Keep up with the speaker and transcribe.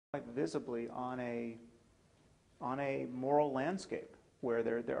quite visibly on a moral landscape where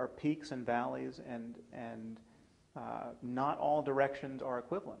there are peaks and valleys, and not all directions are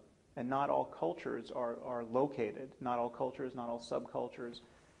equivalent, and not all cultures are located, not all cultures, not all subcultures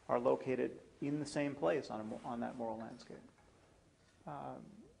are located in the same place on that moral landscape.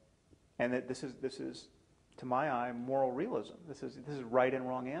 And that this is, to my eye, moral realism. This is right and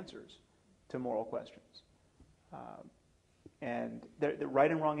wrong answers to moral questions. And the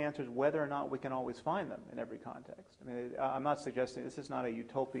right and wrong answers, whether or not we can always find them in every context. I mean, I'm not suggesting this is not a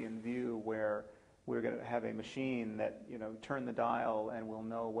utopian view where we're going to have a machine that, turn the dial and we'll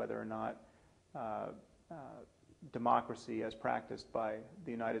know whether or not democracy as practiced by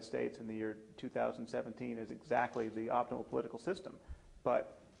the United States in the year 2017 is exactly the optimal political system.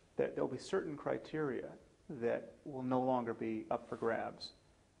 But there'll be certain criteria that will no longer be up for grabs.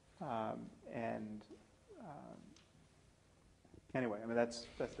 Anyway, I mean, that's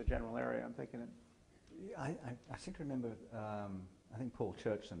the general area I'm thinking in. I seem to remember, I think Paul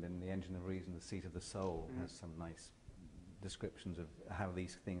Churchland in The Engine of Reason, The Seat of the Soul, has some nice descriptions of how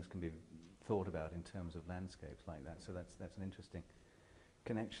these things can be thought about in terms of landscapes like that. So that's an interesting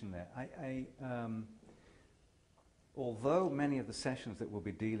connection there. Although many of the sessions that we'll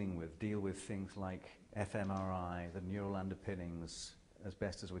be deal with things like fMRI, the neural underpinnings, as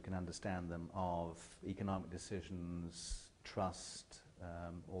best as we can understand them, of economic decisions, trust,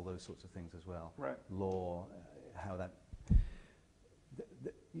 all those sorts of things as well. Right. Law, how that...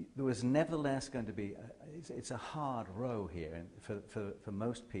 there was nevertheless going to be... it's a hard row here for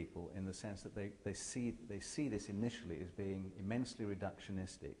most people, in the sense that they see this initially as being immensely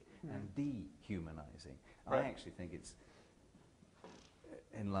reductionistic and dehumanizing. Right. I actually think it's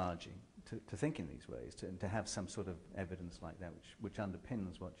enlarging to think in these ways, to have some sort of evidence like that, which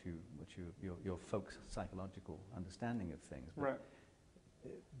underpins your folk psychological understanding of things. But right.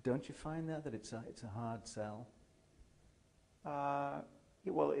 Don't you find that it's a hard sell?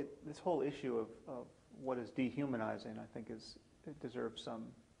 Well, this whole issue of what is dehumanizing, I think, it deserves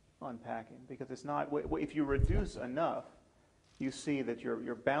some unpacking, because it's not. If you reduce enough, you see that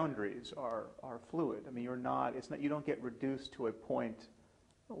your boundaries are fluid. I mean, you don't get reduced to a point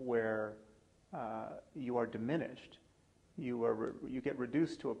where you are diminished. You get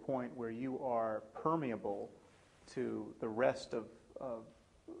reduced to a point where you are permeable to the rest of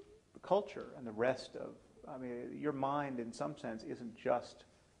the culture and the rest of. I mean, your mind, in some sense, isn't just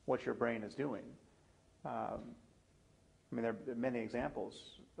what your brain is doing. I mean, there are many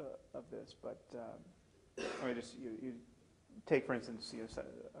examples of this, but I mean, just you take, for instance,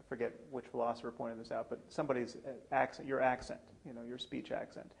 I forget which philosopher pointed this out, but somebody's accent, your accent, your speech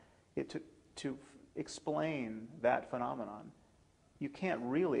accent. To explain that phenomenon, you can't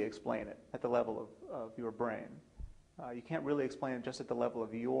really explain it at the level of your brain. You can't really explain it just at the level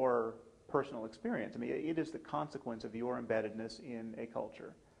of your personal experience. I mean, it is the consequence of your embeddedness in a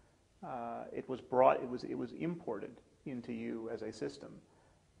culture. It was imported into you as a system.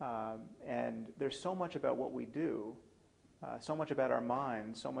 And there's so much about what we do, so much about our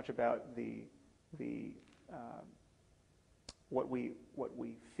minds, so much about what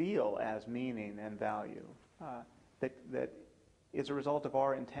we feel as meaning and value, that is a result of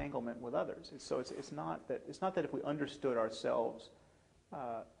our entanglement with others. It's not that if we understood ourselves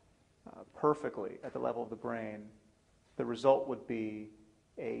perfectly at the level of the brain, the result would be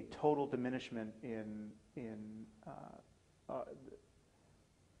a total diminishment in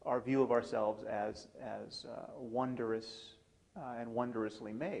our view of ourselves as wondrous and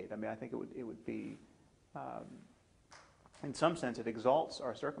wondrously made. I mean, I think it would be, in some sense, it exalts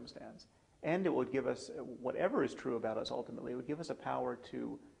our circumstance, and it would give us, whatever is true about us ultimately, it would give us a power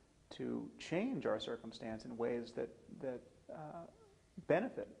to change our circumstance in ways that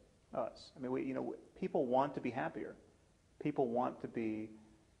benefit us. I mean, people want to be happier. People want to be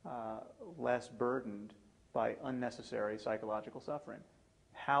less burdened by unnecessary psychological suffering.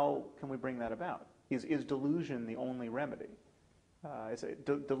 How can we bring that about? Is delusion the only remedy?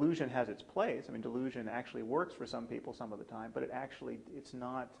 Delusion has its place. I mean, delusion actually works for some people some of the time, but it's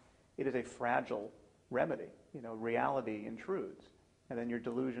not. It is a fragile remedy. Reality intrudes, and then your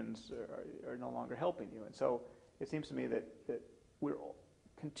delusions are no longer helping you. And so it seems to me that we're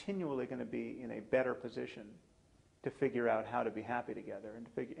continually going to be in a better position to figure out how to be happy together,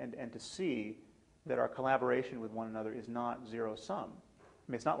 and to see that our collaboration with one another is not zero sum.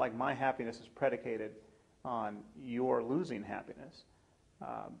 I mean, it's not like my happiness is predicated on your losing happiness.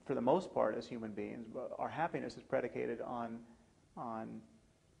 For the most part, as human beings, our happiness is predicated on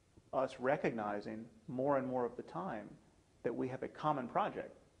us recognizing more and more of the time that we have a common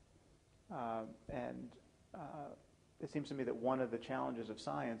project. it seems to me that one of the challenges of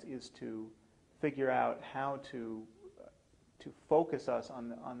science is to figure out how to focus us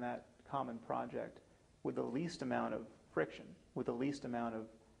on that common project with the least amount of friction, with the least amount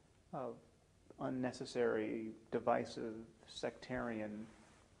of unnecessary, divisive, sectarian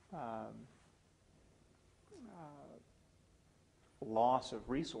loss of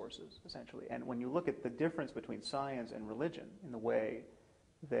resources, essentially. And when you look at the difference between science and religion in the way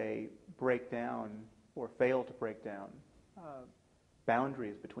they break down or fail to break down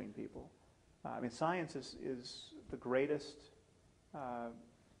boundaries between people, I mean, science is the greatest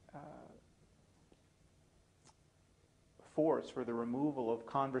force for the removal of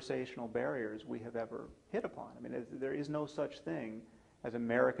conversational barriers we have ever hit upon. I mean, there is no such thing as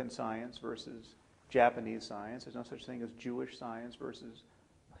American science versus Japanese science. There's no such thing as Jewish science versus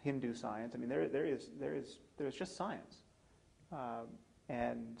Hindu science. I mean, there's just science,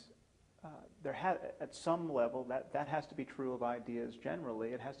 and at some level that has to be true of ideas generally.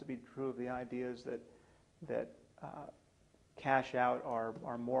 It has to be true of the ideas that cash out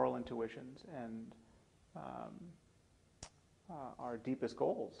our moral intuitions and our deepest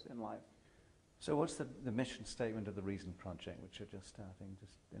goals in life. So what's the mission statement of the Reason Project, which you're just starting,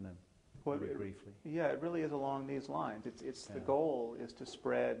 just in a very briefly? Yeah, it really is along these lines. It's the goal is to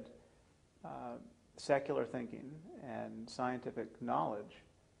spread secular thinking and scientific knowledge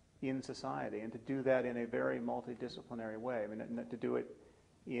in society, and to do that in a very multidisciplinary way. I mean, to do it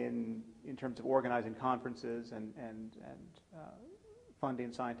in terms of organizing conferences and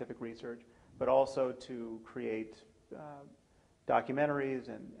funding scientific research, but also to create documentaries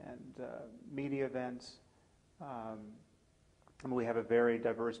and media events. And we have a very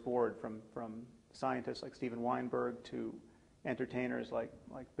diverse board, from scientists like Steven Weinberg to entertainers like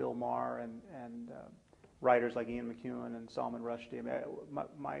Bill Maher and writers like Ian McEwan and Salman Rushdie. I mean,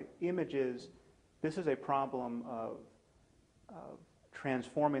 my image is this is a problem of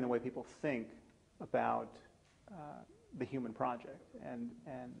transforming the way people think about the human project and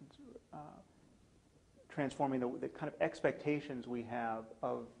transforming the kind of expectations we have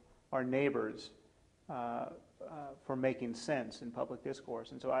of our neighbors for making sense in public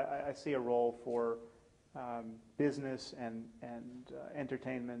discourse. And so I see a role for business and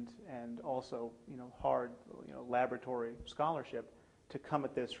entertainment, and also hard laboratory scholarship to come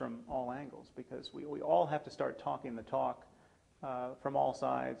at this from all angles, because we all have to start talking the talk from all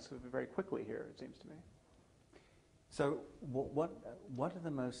sides very quickly here, it seems to me. So what are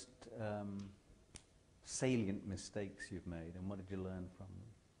the most salient mistakes you've made, and what did you learn from them?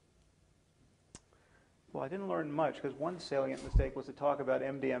 Well, I didn't learn much, because one salient mistake was to talk about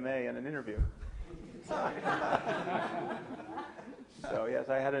MDMA in an interview. So yes,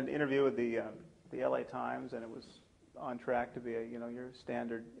 I had an interview with the LA Times, and it was on track to be your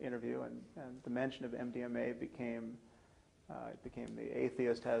standard interview, and the mention of MDMA became the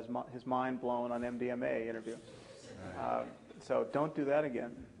atheist has his mind blown on MDMA interview. Right. So don't do that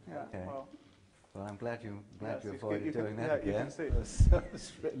again. Yeah. Okay. Well, I'm glad you yes, avoided doing that yeah, again. You can see.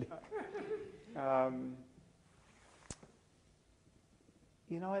 It's really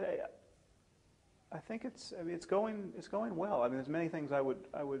I think it's going well. I mean, there's many things I could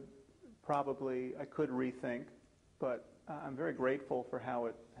rethink, but I'm very grateful for how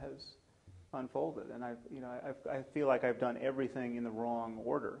it has unfolded, and I feel like I've done everything in the wrong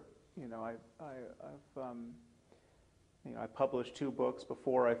order. I published 2 books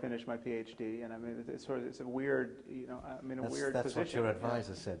before I finished my Ph.D., and I mean, it's a weird, I'm in a weird position. That's what your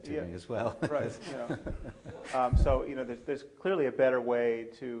advisor said to me as well. Right. So there's clearly a better way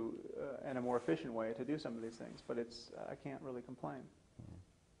to, and a more efficient way to do some of these things, but I can't really complain.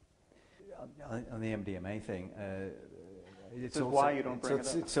 On the MDMA thing, it's also, why you don't bring it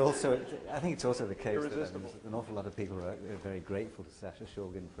up. It's also, I think it's also the case that there's an awful lot of people who are very grateful to Sasha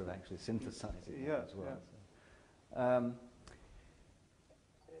Shulgin for actually synthesizing it as well. Yeah. So.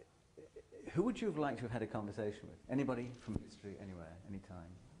 Who would you have liked to have had a conversation with? Anybody from history, anywhere,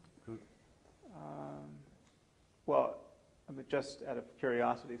 anytime? Well, I mean, just out of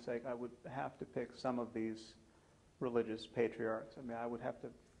curiosity's sake, I would have to pick some of these religious patriarchs. I mean, I would have to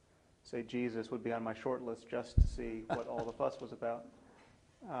say Jesus would be on my short list just to see what all the fuss was about.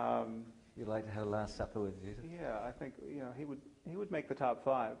 You'd like to have a Last Supper with Jesus? Yeah, I think he would make the top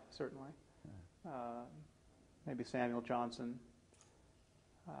 5 certainly. Yeah. Maybe Samuel Johnson.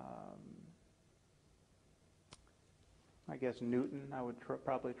 I guess Newton. I would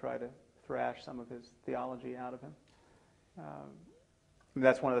probably try to thrash some of his theology out of him. I mean,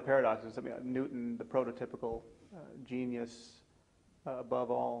 that's one of the paradoxes. I mean, Newton, the prototypical genius above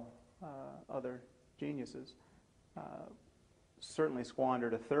all other geniuses, certainly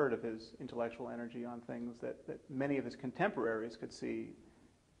squandered a third of his intellectual energy on things that many of his contemporaries could see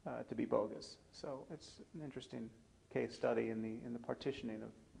to be bogus. So it's an interesting case study in the partitioning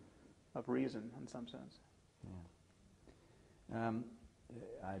of reason in some sense. Yeah.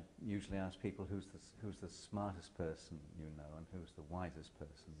 I usually ask people who's the smartest person you know and who's the wisest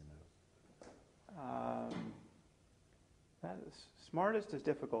person you know. That is, smartest is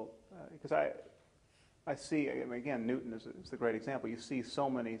difficult because I see, again, Newton is the great example. You see so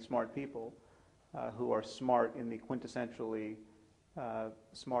many smart people who are smart in the quintessentially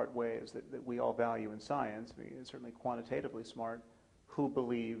smart ways that we all value in science. I mean, certainly quantitatively smart, who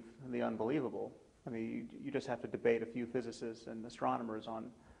believe the unbelievable. I mean, you just have to debate a few physicists and astronomers on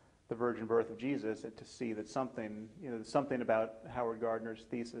the virgin birth of Jesus to see that something about Howard Gardner's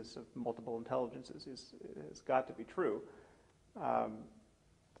thesis of multiple intelligences has got to be true.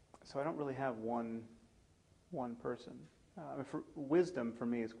 So I don't really have one person. Wisdom for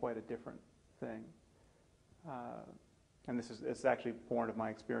me is quite a different thing, and it's actually born of my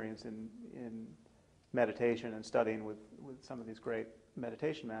experience in meditation and studying with some of these great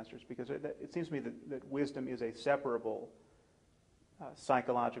meditation masters, because it seems to me that wisdom is a separable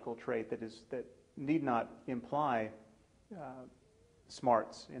psychological trait that need not imply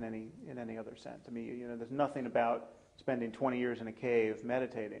smarts in any other sense. I mean, there's nothing about spending 20 years in a cave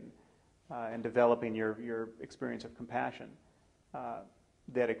meditating and developing your experience of compassion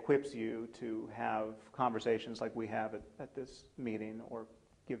that equips you to have conversations like we have at this meeting, or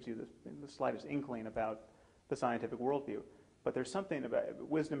gives you the slightest inkling about the scientific worldview. But there's something about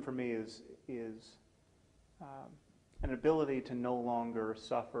wisdom for me is an ability to no longer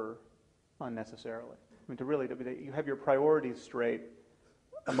suffer unnecessarily. I mean, you have your priorities straight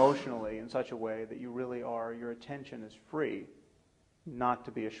emotionally in such a way that your attention is free not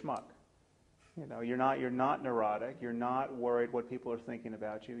to be a schmuck. You're not neurotic. You're not worried what people are thinking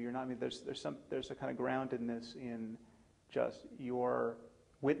about you. You're not. I mean, there's a kind of groundedness in just your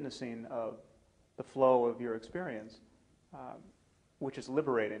witnessing of the flow of your experience, which is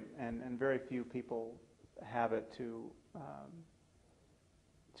liberating, and very few people have it to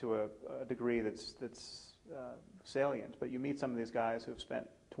a degree that's salient. But you meet some of these guys who've spent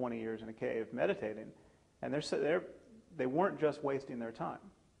 20 years in a cave meditating, and they weren't just wasting their time.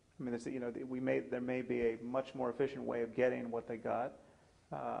 I mean, there may be a much more efficient way of getting what they got.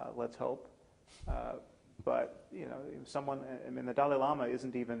 Let's hope. But the Dalai Lama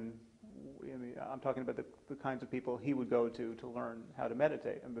isn't even. I'm talking about the kinds of people he would go to learn how to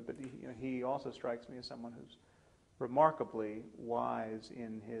meditate. But he also strikes me as someone who's remarkably wise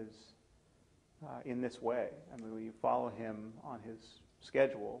in this way. I mean, when you follow him on his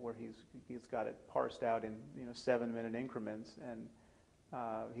schedule, where he's got it parsed out in 7-minute increments, and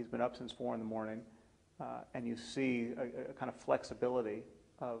he's been up since 4 a.m, and you see a kind of flexibility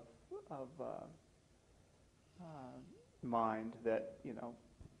of mind that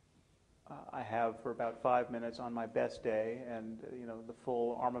I have for about 5 minutes on my best day, and the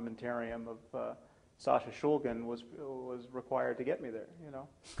full armamentarium of Sasha Shulgin was required to get me there.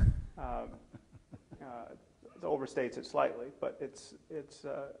 It overstates it slightly, but it's.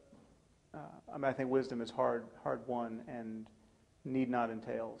 I think wisdom is hard won and need not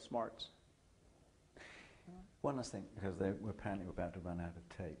entail smarts. One last thing, because we're apparently about to run out of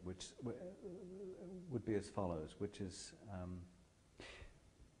tape, which would be as follows, which is.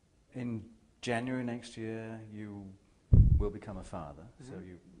 In January next year, you will become a father, so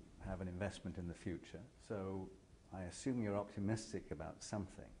you have an investment in the future. So I assume you're optimistic about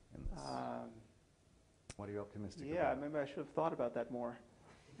something in this. What are you optimistic about? Yeah, maybe I should have thought about that more.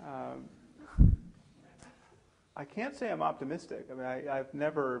 I can't say I'm optimistic. I mean, I've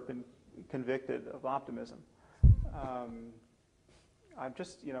never been convicted of optimism. I'm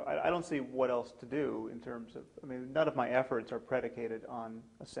just, I don't see what else to do in terms of, I mean, none of my efforts are predicated on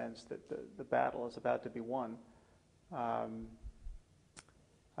a sense that the battle is about to be won. I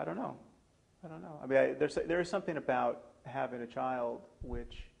don't know. I mean, there is something about having a child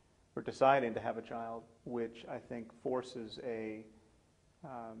or deciding to have a child, which I think forces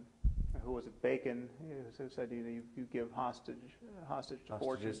who was it, Bacon, who said, you give hostage to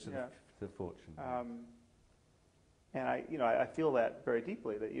fortune. Hostages to fortune. And I feel that very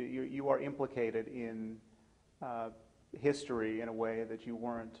deeply, that you are implicated in history in a way that you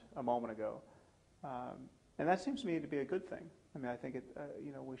weren't a moment ago, and that seems to me to be a good thing. I mean, I think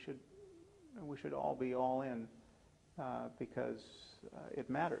we should all be all in because it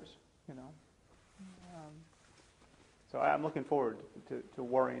matters. So I'm looking forward to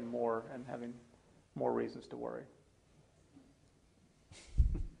worrying more and having more reasons to worry.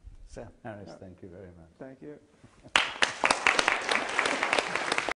 Sam Harris, thank you very much. Thank you.